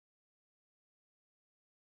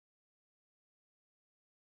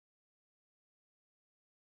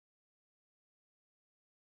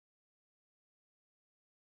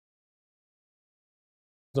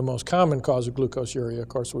The most common cause of glucosuria, of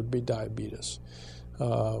course, would be diabetes.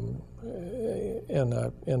 And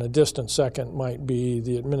a distant second might be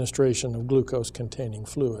the administration of glucose-containing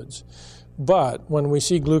fluids. But when we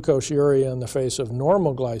see glucosuria in the face of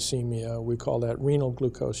normal glycemia, we call that renal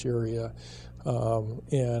glucosuria,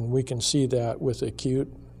 and we can see that with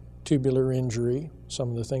acute tubular injury, some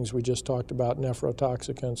of the things we just talked about,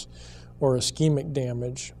 nephrotoxicants, or ischemic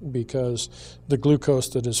damage, because the glucose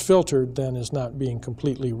that is filtered then is not being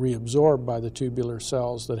completely reabsorbed by the tubular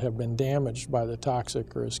cells that have been damaged by the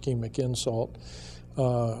toxic or ischemic insult.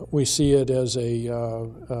 We see it as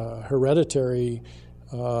a hereditary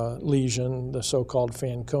lesion, the so-called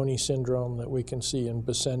Fanconi syndrome that we can see in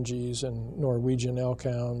Basenjis and Norwegian elk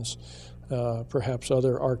hounds, perhaps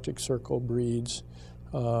other Arctic Circle breeds.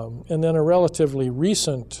 And then a relatively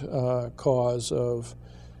recent cause of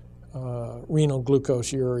renal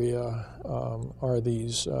glucosuria are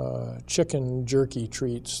these chicken jerky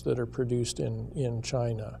treats that are produced in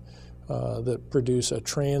China that produce a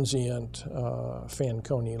transient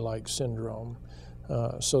Fanconi-like syndrome.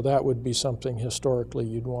 So that would be something historically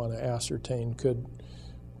you'd want to ascertain. Could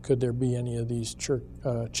there be any of these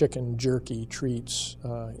chicken jerky treats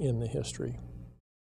in the history?